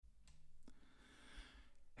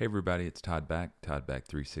Hey everybody, it's Todd Back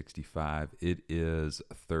 365. It is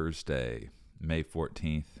Thursday, May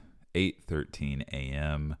 14th, 8:13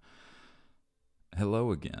 a.m.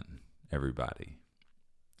 Hello again, everybody.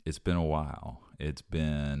 It's been a while. It's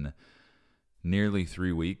been nearly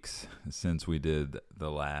 3 weeks since we did the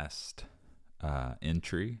last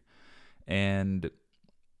entry. And,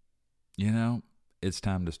 it's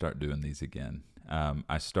time to start doing these again.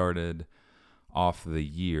 I started off the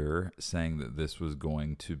year saying that this was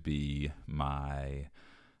going to be my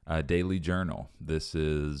daily journal. This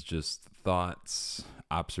is just thoughts,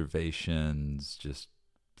 observations, just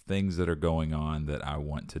things that are going on that I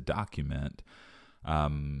want to document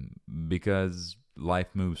because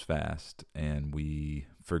life moves fast and we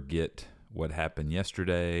forget what happened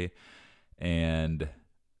yesterday. And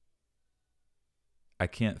I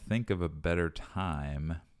can't think of a better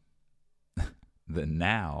time than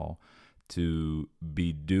now to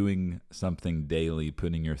be doing something daily,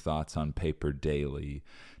 putting your thoughts on paper daily,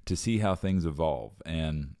 to see how things evolve.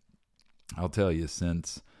 And I'll tell you,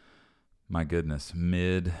 since, my goodness,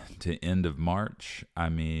 mid to end of March,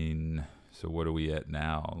 so what are we at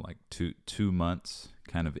now? Like two months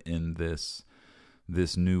kind of in this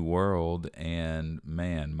new world. And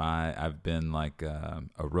man, I've been like a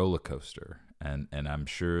roller coaster. And I'm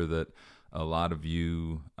sure that a lot of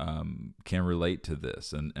you can relate to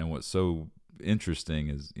this. And what's so interesting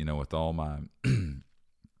is, with all my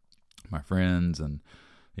my friends and,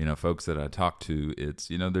 folks that I talk to, it's,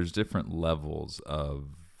 there's different levels of,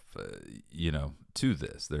 to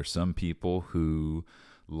this. There's some people who,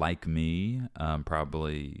 like me,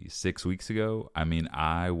 probably 6 weeks ago,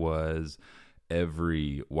 I was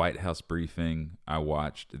every White House briefing. I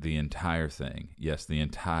watched the entire thing. Yes, the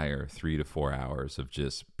entire 3 to 4 hours of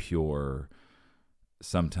just pure,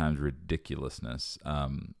 sometimes ridiculousness.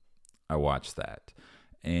 I watched that.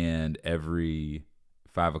 And every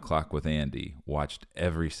 5 o'clock with Andy, watched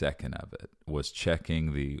every second of it, was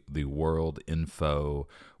checking the World Info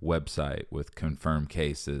website with confirmed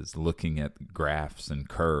cases, looking at graphs and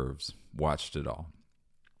curves, watched it all.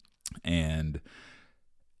 And,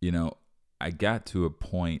 I got to a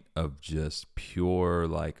point of just pure,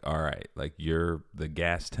 like, all right, like the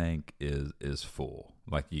gas tank is full.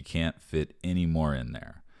 Like you can't fit any more in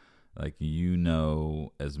there. Like,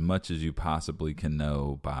 as much as you possibly can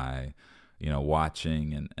know by,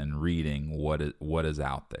 watching and reading what is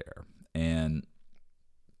out there. And,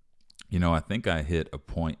 I think I hit a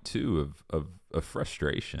point too of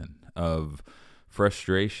frustration over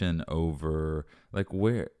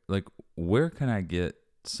where can I get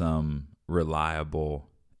some reliable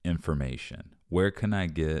information? Where can I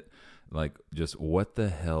get just what the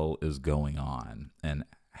hell is going on and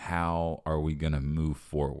how are we going to move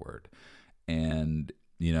forward? And,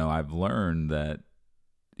 I've learned that,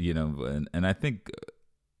 and I think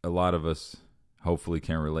a lot of us hopefully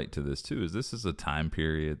can relate to this too, is this is a time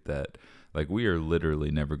period that we are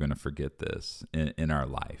literally never going to forget this in our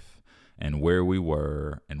life and where we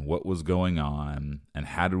were and what was going on and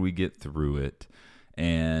how did we get through it.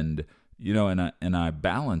 And, and I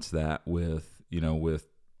balance that with,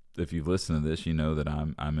 if you've listened to this,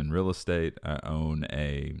 that I'm in real estate. I own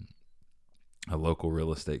a local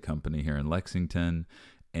real estate company here in Lexington.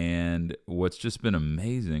 And what's just been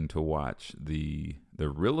amazing to watch the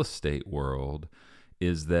real estate world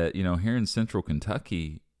is that, here in Central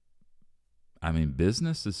Kentucky,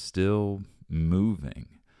 business is still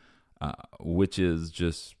moving, which is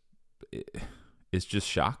just, it's just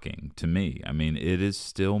shocking to me. It is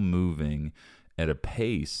still moving at a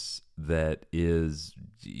pace that is,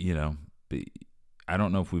 I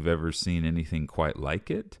don't know if we've ever seen anything quite like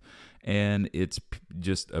it. And it's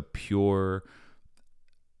just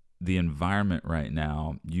the environment right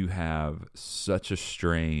now, you have such a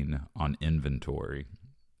strain on inventory,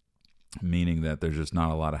 meaning that there's just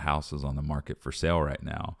not a lot of houses on the market for sale right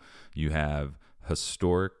now. You have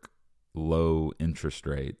historic low interest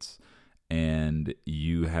rates, and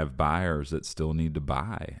you have buyers that still need to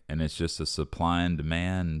buy. And it's just a supply and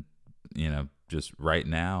demand, just right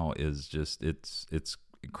now is just, it's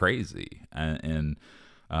crazy. And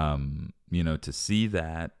to see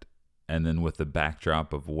that, and then with the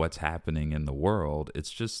backdrop of what's happening in the world, it's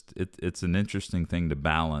just, it's an interesting thing to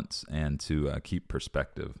balance and to keep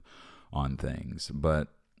perspective on things. But,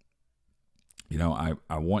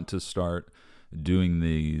 I want to start doing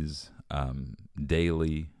these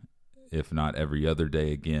daily, if not every other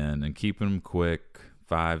day again, and keeping them quick,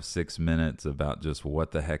 5-6 minutes about just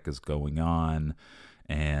what the heck is going on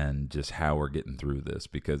and just how we're getting through this,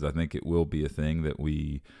 because I think it will be a thing that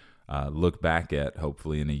we look back at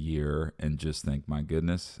hopefully in a year and just think, my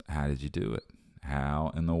goodness, how did you do it?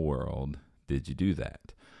 How in the world did you do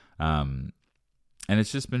that? And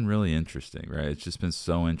it's just been really interesting, right? It's just been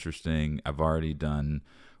so interesting. I've already done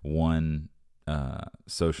one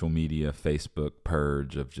social media, Facebook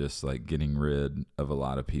purge of just like getting rid of a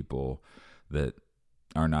lot of people that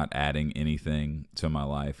are not adding anything to my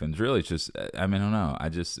life. And really just, I mean, I don't know.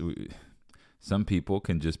 Some people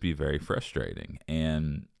can just be very frustrating.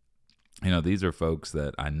 And, these are folks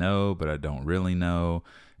that I know, but I don't really know.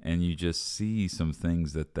 And you just see some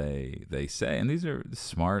things that they say. And these are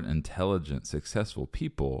smart, intelligent, successful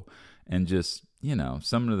people. And just,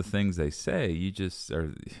 some of the things they say, you just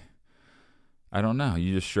are, I don't know.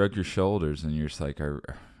 You just shrug your shoulders and you're just like,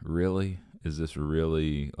 really? Is this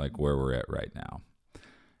really like where we're at right now?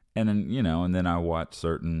 And then, and then I watch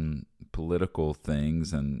certain political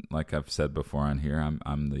things, and like I've said before on here,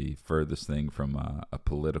 I'm the furthest thing from a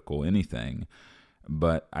political anything,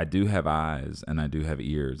 but I do have eyes and I do have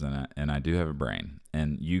ears and I do have a brain.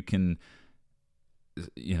 And you can,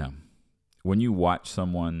 when you watch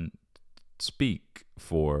someone speak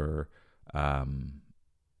for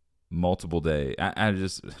multiple days, I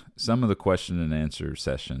just, some of the question and answer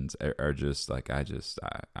sessions are just like, I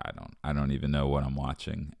don't even know what I'm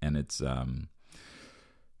watching. And it's,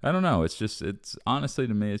 I don't know. It's honestly,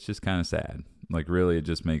 to me, it's just kind of sad. Like really, it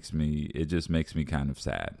just makes me kind of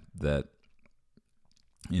sad that,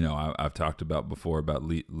 I've talked about before about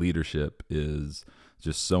leadership is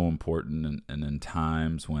just so important. And in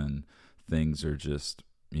times when things are just,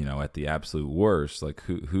 at the absolute worst, like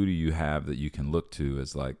who do you have that you can look to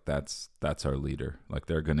as like, that's our leader. Like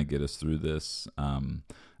they're going to get us through this.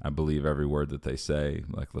 I believe every word that they say,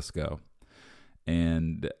 like, let's go.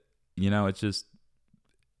 And, it's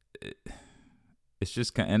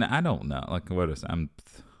just kind of, and I don't know, like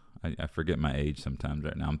I forget my age sometimes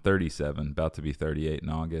right now. I'm 37, about to be 38 in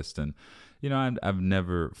August. And, I've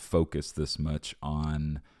never focused this much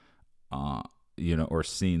on, or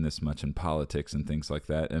seen this much in politics and things like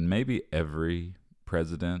that. And maybe every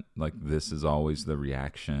president, like this is always the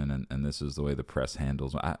reaction and this is the way the press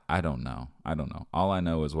handles. I don't know. All I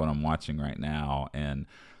know is what I'm watching right now. And,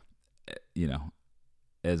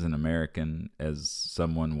 as an American, as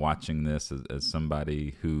someone watching this, as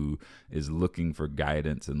somebody who is looking for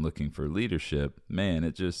guidance and looking for leadership, man,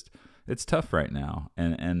 it's tough right now.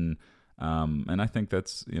 And I think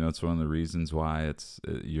that's, it's one of the reasons why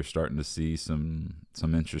you're starting to see some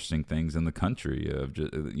interesting things in the country of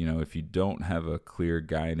just, if you don't have a clear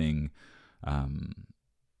guiding,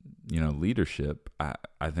 leadership,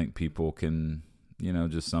 I think people can,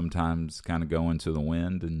 just sometimes kind of go into the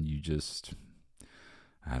wind and you just,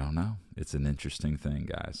 I don't know. It's an interesting thing,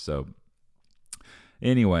 guys. So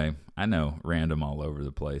anyway, I know random all over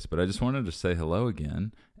the place, but I just wanted to say hello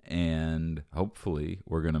again. And hopefully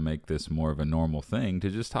we're going to make this more of a normal thing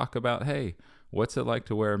to just talk about, hey, what's it like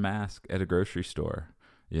to wear a mask at a grocery store?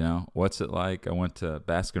 What's it like? I went to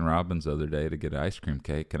Baskin Robbins the other day to get an ice cream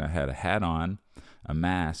cake, and I had a hat on, a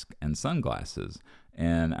mask, and sunglasses.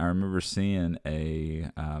 And I remember seeing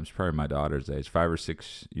she's probably my daughter's age, 5 or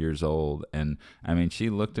 6 years old. And I mean, she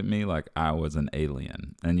looked at me like I was an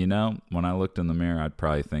alien. And when I looked in the mirror, I'd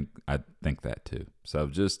think that too. So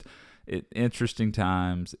just interesting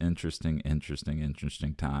times, interesting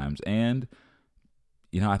times. And,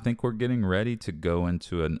 I think we're getting ready to go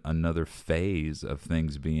into another phase of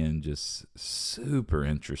things being just super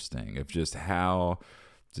interesting, of just how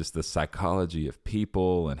just the psychology of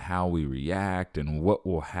people and how we react and what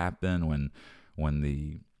will happen when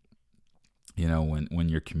the when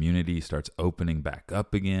your community starts opening back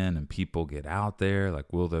up again and people get out there.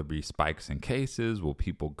 Like, will there be spikes in cases? Will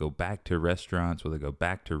people go back to restaurants? Will they go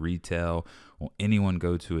back to retail? Will anyone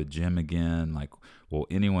go to a gym again? Like, will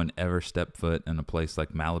anyone ever step foot in a place like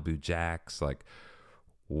Malibu Jack's? Like,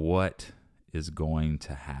 what is going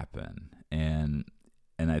to happen? And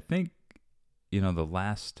I think, the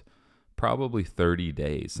last probably 30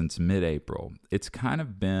 days since mid-April, it's kind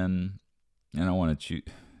of been, and I want to choose,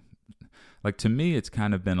 like, to me, it's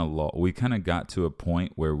kind of been a lull. We kind of got to a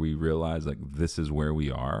point where we realized, like, this is where we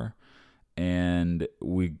are. And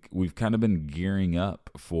we've kind of been gearing up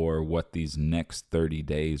for what these next 30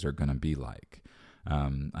 days are going to be like.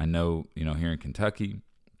 I know, here in Kentucky,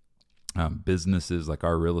 businesses like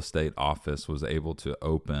our real estate office was able to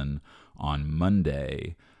open on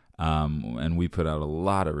Monday. And we put out a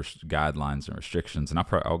lot of guidelines and restrictions, and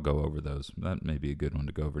I'll go over those. That may be a good one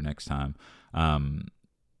to go over next time.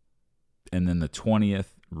 And then the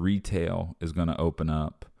 20th, retail is going to open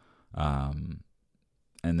up. And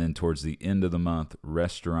then towards the end of the month,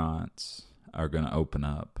 restaurants are going to open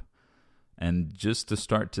up. And just to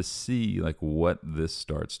start to see like what this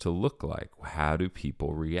starts to look like. How do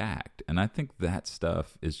people react? And I think that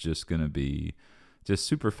stuff is just going to be just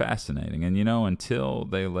super fascinating. And, until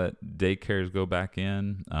they let daycares go back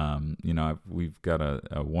in, we've got a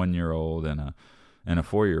 1-year-old and a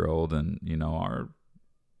 4-year-old, and, our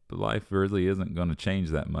life really isn't going to change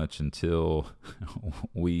that much until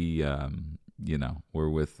we, we're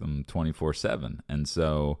with them 24/7. And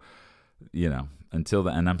so, until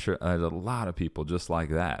then, and I'm sure there's a lot of people just like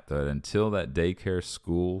that until that daycare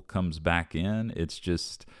school comes back in, it's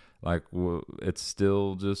just like, it's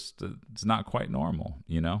still just, it's not quite normal,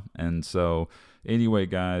 And so anyway,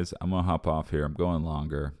 guys, I'm going to hop off here. I'm going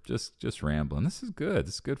longer, just rambling. This is good.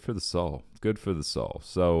 It's good for the soul. It's good for the soul.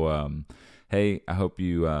 So, hey, I hope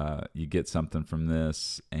you get something from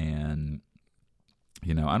this. And,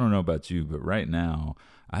 I don't know about you, but right now,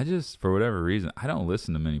 I just, for whatever reason, I don't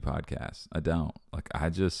listen to many podcasts. I don't.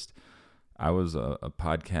 I was a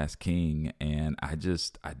podcast king, and I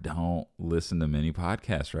don't listen to many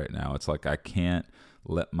podcasts right now. It's like I can't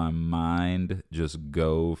let my mind just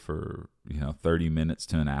go for, 30 minutes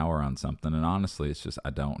to an hour on something. And honestly, it's just I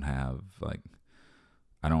don't have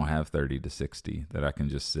 30 to 60 that I can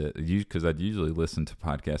just sit, because I'd usually listen to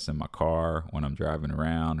podcasts in my car when I'm driving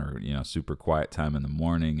around, or, super quiet time in the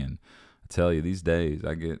morning. And I tell you, these days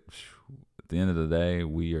at the end of the day,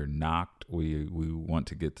 we are knocked. We want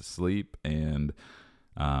to get to sleep. And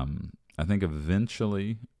I think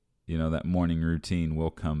eventually, that morning routine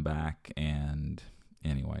will come back. And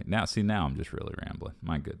anyway, now I'm just really rambling.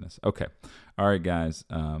 My goodness. Okay. All right, guys.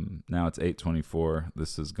 Now it's 8:24.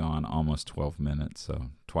 This has gone almost 12 minutes, so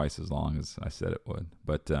twice as long as I said it would.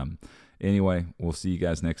 But anyway, we'll see you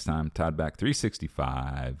guys next time. Todd Back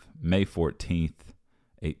 365, May 14th,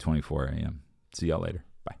 8:24 a.m. See y'all later.